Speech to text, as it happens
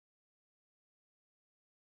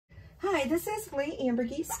Hi, this is Leigh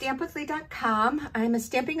Ambergy, stampwithleigh.com. I'm a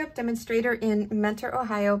Stampin' Up demonstrator in Mentor,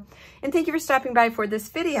 Ohio, and thank you for stopping by for this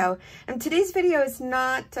video. And today's video is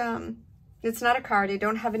not, it's not a card. I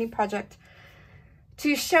don't have any project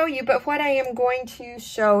to show you, but what I am going to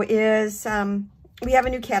show is we have a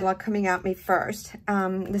new catalog coming out May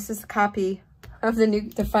 1st. This is a copy of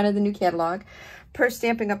the front of the new catalog. Per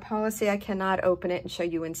Stampin' Up policy, I cannot open it and show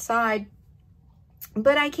you inside,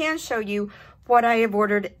 but I can show you what I have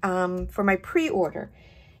ordered for my pre-order.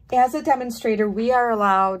 As a demonstrator, we are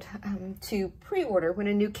allowed to pre-order when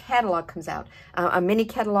a new catalog comes out, a mini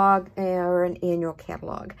catalog or an annual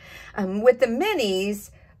catalog. With the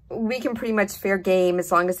minis, we can pretty much fair game.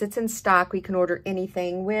 As long as it's in stock, we can order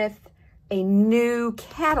anything. With a new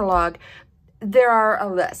catalog, there are a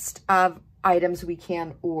list of items we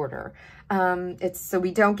can order. It's so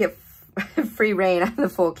we don't get free reign on the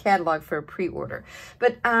full catalog for a pre-order.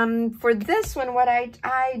 But for this one, what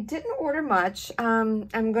I didn't order much.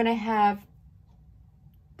 I'm gonna have,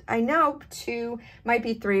 I know 2, might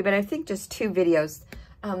be 3, but I think just 2 videos.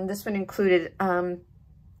 This one included on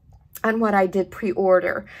what I did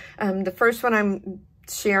pre-order. The first one I'm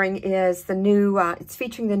sharing is the new, it's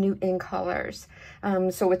featuring the new in colors.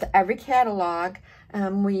 So with every catalog,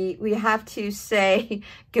 we have to say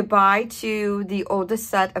goodbye to the oldest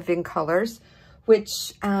set of in colors,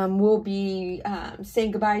 which will be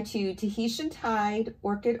saying goodbye to Tahitian Tide,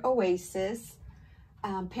 Orchid Oasis,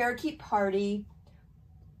 Parakeet Party,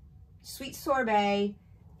 Sweet Sorbet,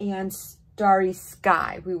 and Starry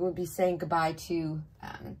Sky. We will be saying goodbye to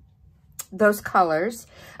those colors,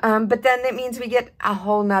 but then that means we get a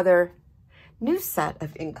whole nother new set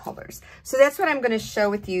of in colors. So that's what I'm going to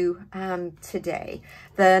show with you today.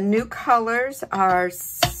 The new colors are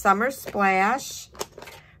Summer Splash,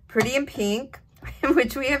 Pretty in Pink,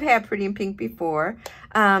 which we have had Pretty in Pink before,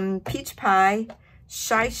 Peach Pie,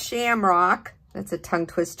 Shy Shamrock, that's a tongue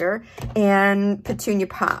twister, and Petunia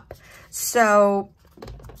Pop. So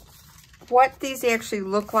what these actually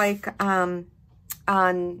look like on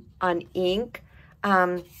ink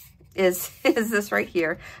is this right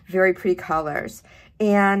here. Very pretty colors.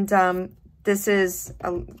 And this is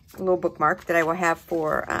a little bookmark that I will have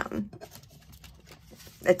for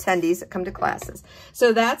attendees that come to classes.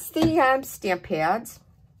 So that's the stamp pads.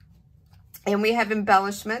 And we have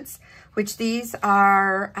embellishments, which these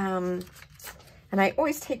are, and I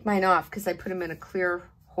always take mine off because I put them in a clear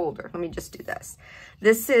holder. Let me just do this.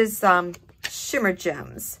 This is Shimmer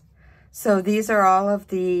Gems. So these are all of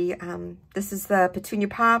the, this is the Petunia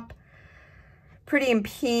Pop, Pretty in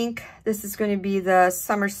Pink. This is going to be the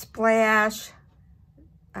Summer Splash,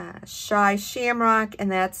 Shy Shamrock,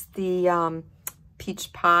 and that's the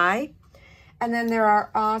Peach Pie. And then there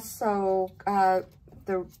are also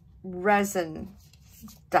the resin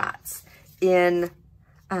dots in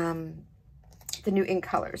the new ink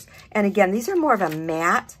colors. And again, these are more of a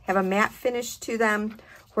matte, have a matte finish to them,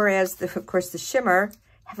 whereas, of course, the shimmer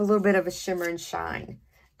have a little bit of a shimmer and shine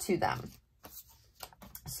to them.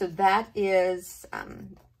 So that is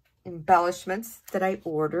embellishments that I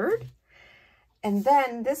ordered. And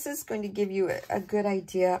then this is going to give you a good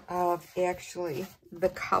idea of actually the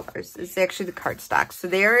colors. This is actually the cardstock. So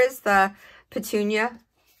there is the Petunia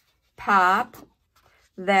Pop.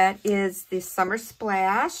 That is the Summer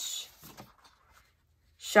Splash.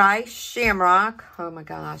 Shy Shamrock. Oh my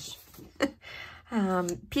gosh.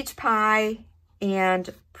 Peach Pie and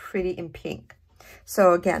Pretty in Pink.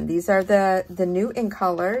 So again, these are the new in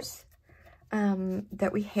colors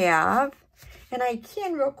that we have. And I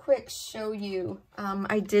can real quick show you,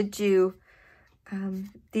 I did do,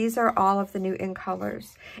 these are all of the new in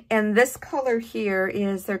colors. And this color here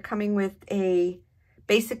is, they're coming with a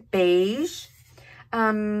basic beige,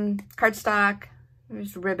 cardstock,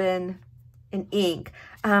 there's ribbon, and ink.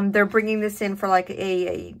 They're bringing this in for like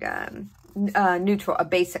a neutral, a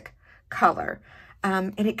basic color.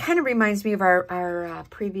 And it kind of reminds me of our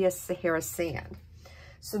previous Sahara Sand.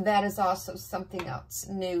 So that is also something else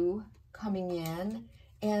new coming in.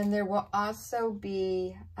 And there will also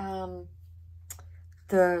be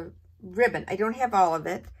the ribbon. I don't have all of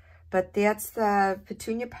it, but that's the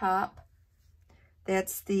Petunia Pop.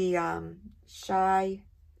 That's the Shy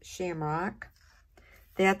Shamrock.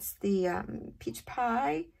 That's the Peach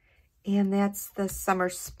Pie. And that's the Summer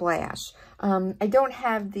Splash. I don't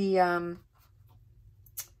have the...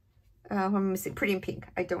 let me see, Pretty in Pink.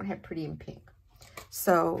 I don't have Pretty in Pink.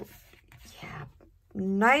 So, yeah,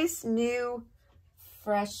 nice, new,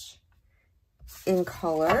 fresh in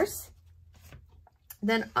colors.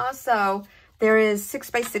 Then also, there is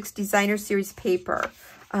 6x6 Designer Series paper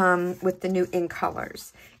with the new in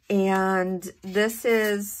colors. And this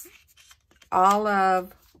is all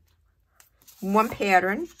of one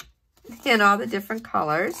pattern in all the different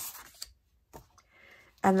colors.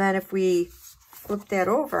 And then if we flip that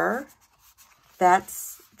over,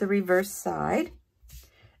 that's the reverse side.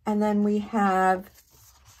 And then we have,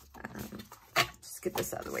 just get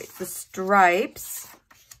this out of the way, the stripes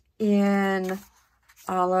in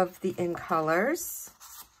all of the in colors.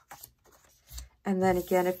 And then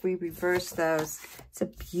again, if we reverse those, it's a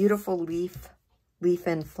beautiful leaf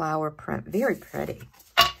and flower print. Very pretty.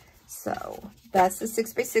 So that's the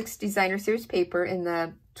 6x6 Designer Series paper in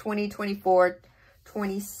the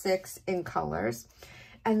 2024-26 in colors.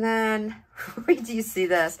 And then, wait till you see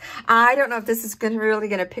this. I don't know if this is really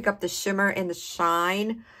going to pick up the shimmer and the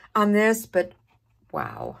shine on this, but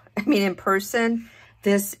wow. I mean, in person,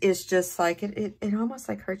 this is just like, it almost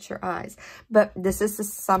like hurts your eyes. But this is the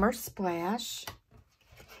Summer Splash.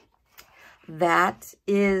 That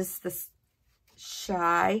is the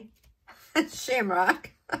Shamrock.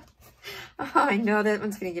 Oh, I know that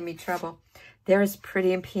one's going to give me trouble. There's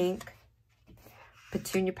Pretty in Pink,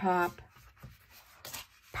 Petunia Pop,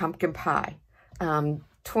 Pumpkin Pie.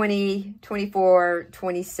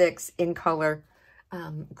 24-26 in color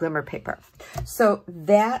glimmer paper. So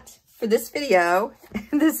that, for this video,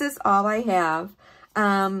 this is all I have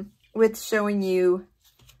with showing you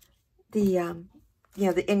the,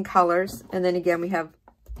 the in colors. And then again, we have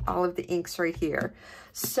all of the inks right here.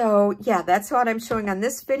 So yeah, that's what I'm showing on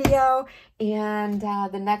this video. And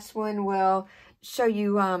the next one will show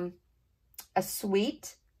you a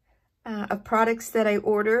suite of products that I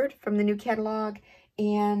ordered from the new catalog,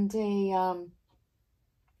 and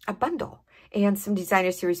a bundle and some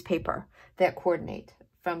Designer Series paper that coordinate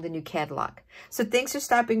from the new catalog. So thanks for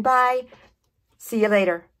stopping by. See you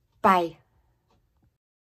later. Bye.